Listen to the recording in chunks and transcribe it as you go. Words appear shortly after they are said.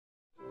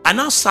I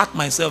now sat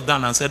myself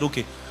down and said,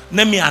 okay,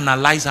 let me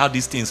analyze how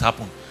these things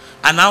happen.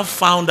 I now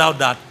found out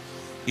that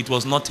it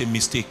was not a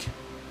mistake.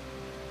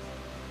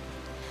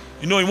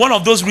 You know, in one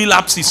of those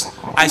relapses,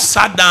 I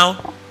sat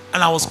down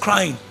and I was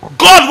crying.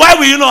 God, why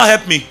will you not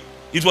help me?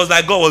 It was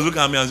like God was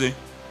looking at me and saying,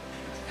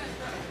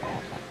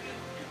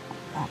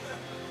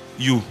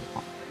 you.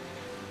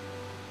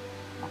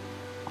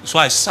 So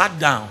I sat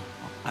down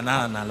and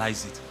I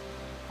analyzed it.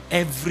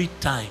 Every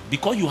time,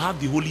 because you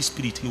have the Holy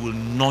Spirit, He will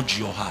nudge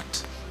your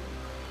heart.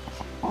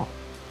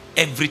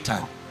 Every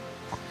time.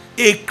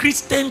 A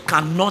Christian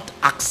cannot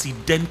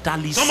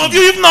accidentally sin. Some of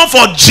you, if not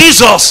for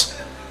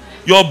Jesus,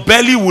 your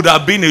belly would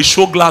have been a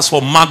show glass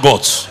for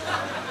maggots.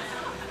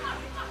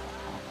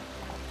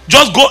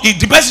 Just go,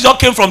 the person just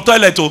came from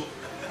toilet and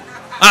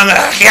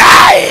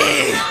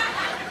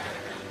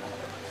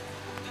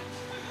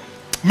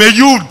may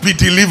you be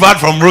delivered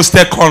from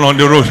roasted corn on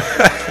the road.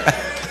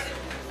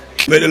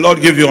 May the Lord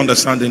give you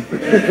understanding.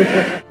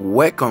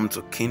 Welcome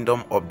to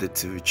Kingdom Update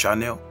TV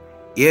channel.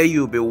 Here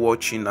you'll be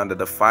watching under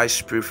the 5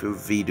 spiritual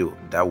video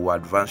that will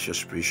advance your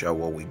spiritual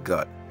walk with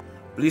God.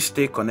 Please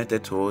stay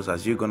connected to us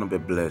as you're going to be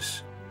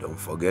blessed. Don't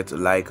forget to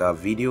like our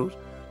videos,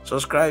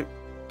 subscribe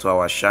to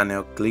our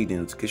channel, click the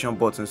notification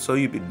button so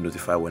you'll be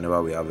notified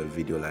whenever we have a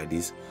video like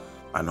this.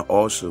 And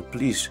also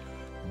please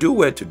do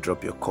well to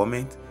drop your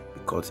comment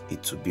because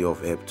it will be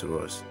of help to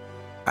us.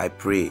 I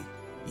pray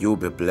you'll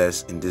be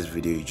blessed in this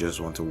video you just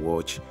want to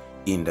watch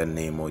in the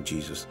name of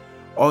Jesus.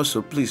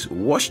 Also please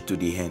watch to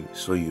the end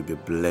so you'll be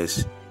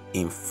blessed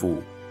in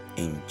full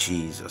in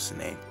Jesus'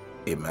 name.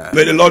 Amen.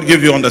 May the Lord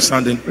give you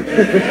understanding.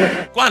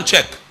 Go and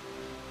check.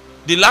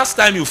 The last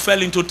time you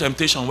fell into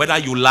temptation, whether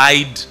you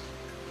lied,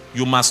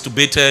 you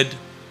masturbated,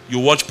 you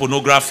watched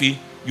pornography,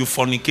 you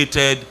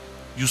fornicated,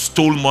 you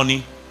stole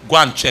money, go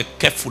and check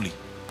carefully.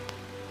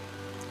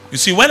 You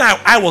see, when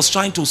I was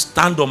trying to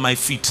stand on my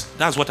feet,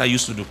 that's what I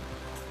used to do.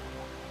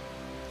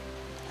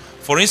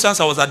 For instance,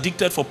 I was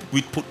addicted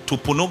to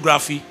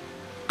pornography.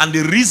 And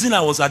the reason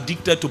I was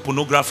addicted to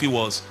pornography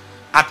was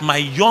at my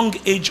young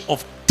age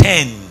of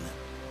 10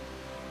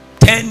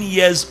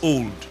 years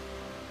old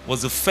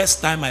was the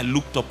first time I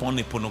looked upon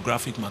a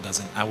pornographic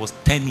magazine. I was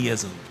 10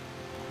 years old.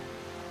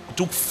 It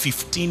took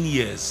 15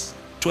 years,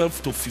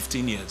 12 to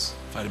 15 years,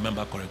 if I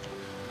remember correctly,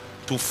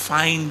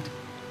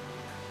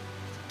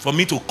 for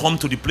me to come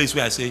to the place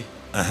where I say,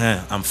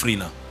 I'm free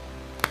now.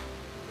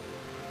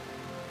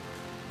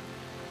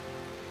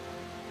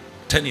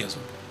 10 years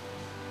old.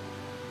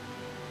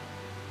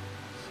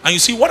 And you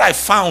see, what I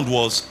found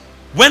was,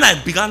 when I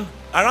began,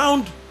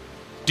 around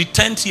the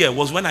 10th year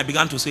was when I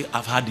began to say,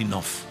 I've had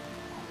enough.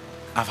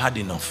 I've had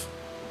enough.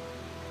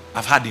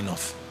 I've had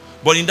enough.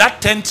 But in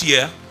that 10th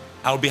year,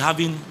 I'll be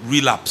having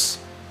relapse.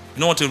 You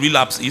know what a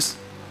relapse is?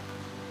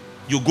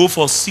 You go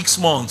for 6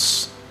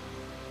 months.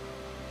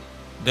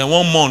 Then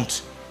 1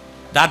 month.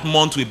 That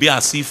month will be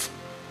as if,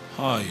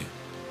 hi,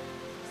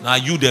 now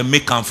you they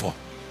make come for.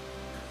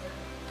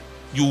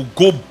 You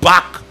go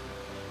back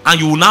and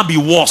you will now be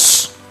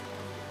worse.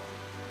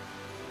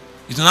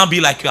 It will now be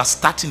like you are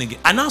starting again.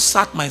 I now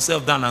sat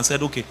myself down and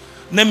said, okay,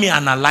 let me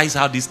analyze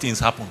how these things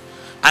happen.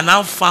 I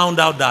now found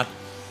out that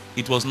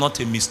it was not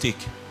a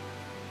mistake.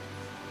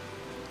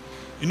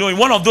 You know, in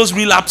one of those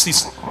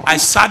relapses, I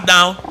sat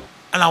down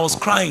and I was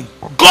crying.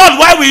 God,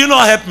 why will you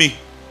not help me?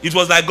 It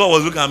was like God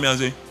was looking at me and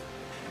saying,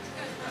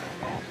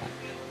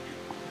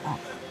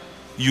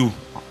 you.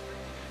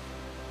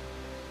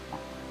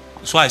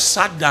 So I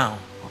sat down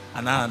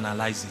and I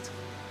analyzed it.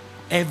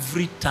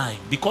 Every time,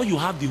 because you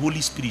have the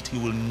Holy Spirit, He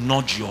will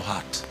nudge your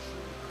heart.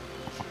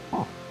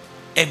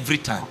 Every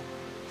time.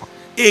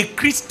 A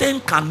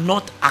Christian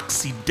cannot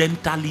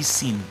accidentally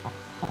sin.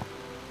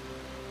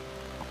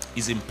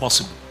 It's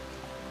impossible.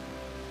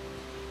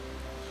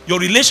 Your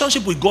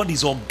relationship with God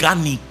is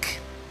organic.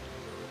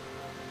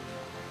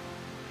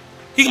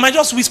 He might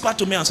just whisper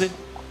to me and say,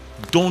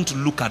 don't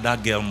look at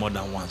that girl more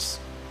than once.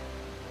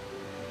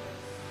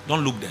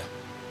 Don't look there.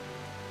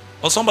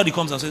 Or somebody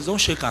comes and says,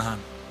 don't shake her hand.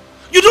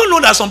 You don't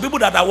know that some people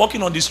that are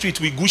walking on the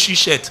street with Gucci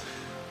shirt,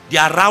 they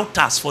are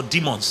routers for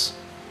demons.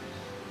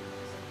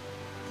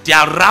 They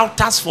are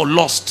routers for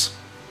lust.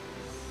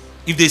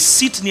 If they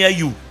sit near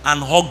you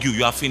and hug you,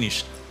 you are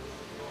finished.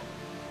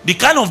 The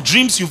kind of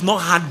dreams you've not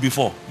had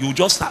before, you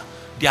just have,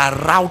 they are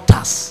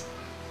routers.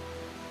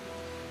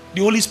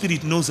 The Holy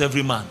Spirit knows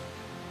every man.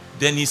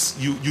 Then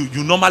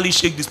you normally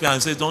shake this person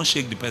and say, don't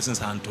shake the person's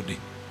hand today.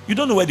 You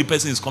don't know where the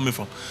person is coming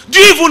from. Do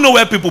you even know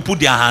where people put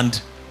their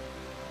hand?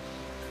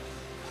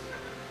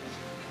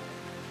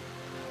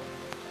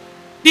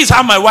 This is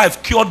how my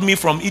wife cured me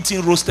from eating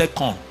roasted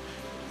corn.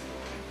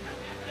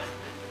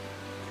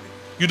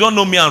 You don't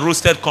know me and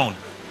roasted corn.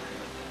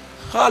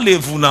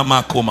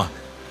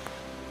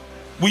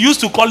 We used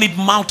to call it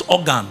mouth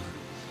organ.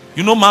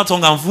 You know mouth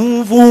organ?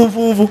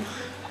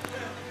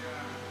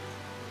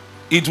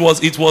 It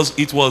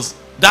was.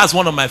 That's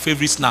one of my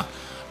favorite snacks.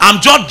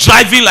 I'm just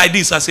driving like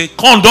this. I say,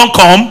 corn, don't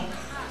come.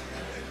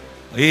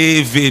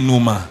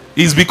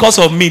 It's because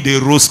of me they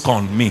roast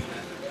corn. Me.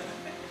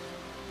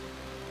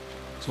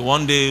 So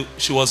one day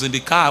she was in the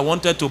car. I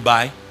wanted to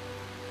buy.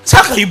 So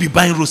how can you be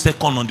buying roasted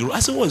corn on the road? I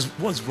said,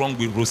 what's wrong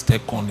with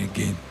roasted corn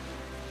again?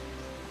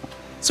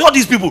 So all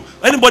these people,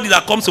 anybody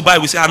that comes to buy,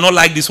 we say, I don't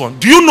like this one.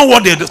 Do you know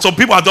what they do? Some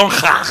people are done.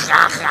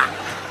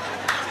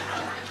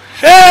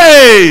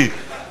 Hey!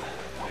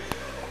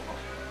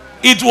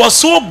 It was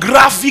so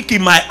graphic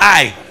in my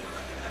eye.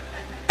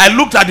 I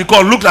looked at the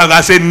corn, looked at it,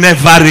 I said,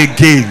 never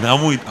again. I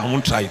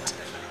won't try it.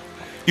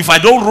 If I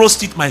don't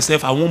roast it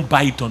myself, I won't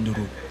buy it on the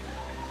road.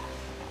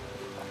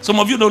 Some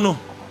of you don't know.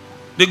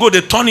 They go,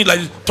 they turn it like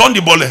this, turn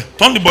the bole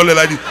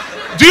like this.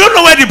 Do you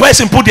know where the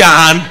person put their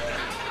hand?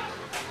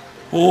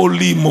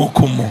 Holy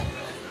mokomo.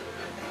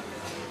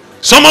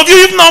 Some of you,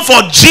 if not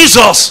for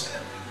Jesus,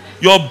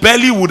 your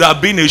belly would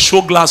have been a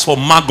show glass for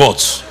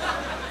maggots.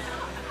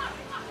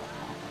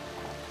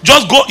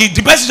 Just go,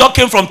 the person just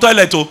came from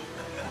toilet,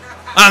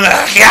 and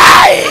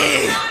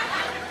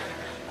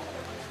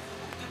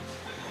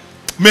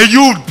may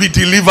you be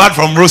delivered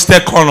from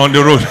roasted corn on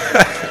the road.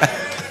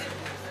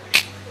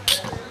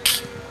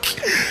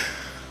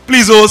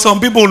 Please, some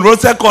people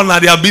roasted corn are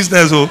their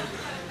business.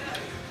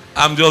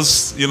 I'm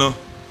just,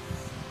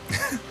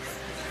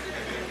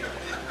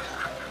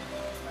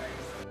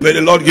 May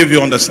the Lord give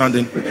you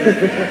understanding.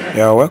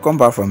 Yeah, welcome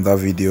back from that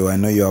video. I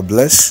know you are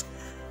blessed,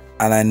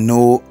 and I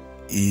know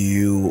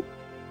you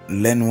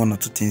learn one or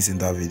two things in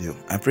that video.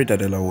 I pray that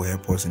the Lord will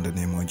help us in the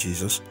name of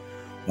Jesus.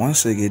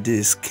 Once again, this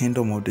is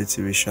Kingdom of the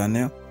TV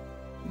channel.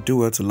 Do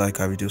well to like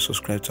our video,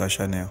 subscribe to our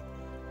channel,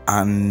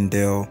 and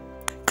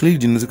click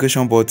the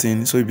notification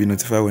button so you'll be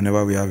notified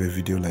whenever we have a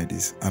video like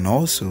this. And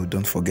also,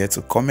 don't forget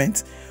to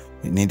comment.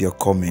 We need your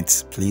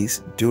comments.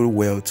 Please do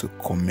well to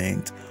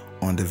comment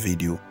on the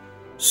video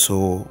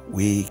so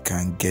we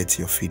can get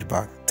your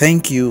feedback.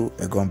 Thank you,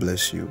 and God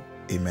bless you.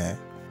 Amen.